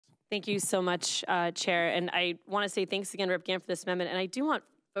Thank you so much, Chair. And I want to say thanks again, Rep. Gann, for this amendment. And I do want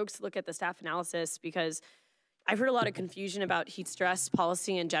folks to look at the staff analysis because I've heard a lot of confusion about heat stress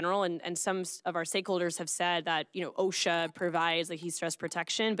policy in general, and some of our stakeholders have said that, you know, OSHA provides like heat stress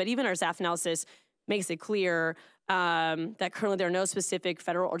protection, but even our staff analysis makes it clear that currently there are no specific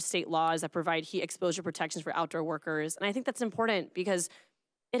federal or state laws that provide heat exposure protections for outdoor workers. And I think that's important because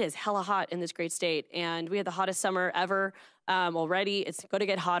it is hella hot in this great state, and we had the hottest summer ever already. It's going to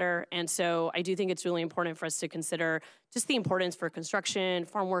get hotter, and so I do think it's really important for us to consider just the importance for construction,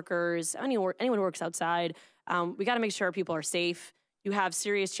 farm workers, anyone who works outside. We got to make sure our people are safe. You have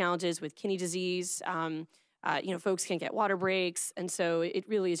serious challenges with kidney disease. You know, folks can't get water breaks, and so it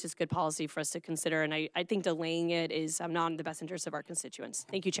really is just good policy for us to consider. And I think delaying it is not in the best interest of our constituents.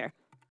 Thank you, Chair.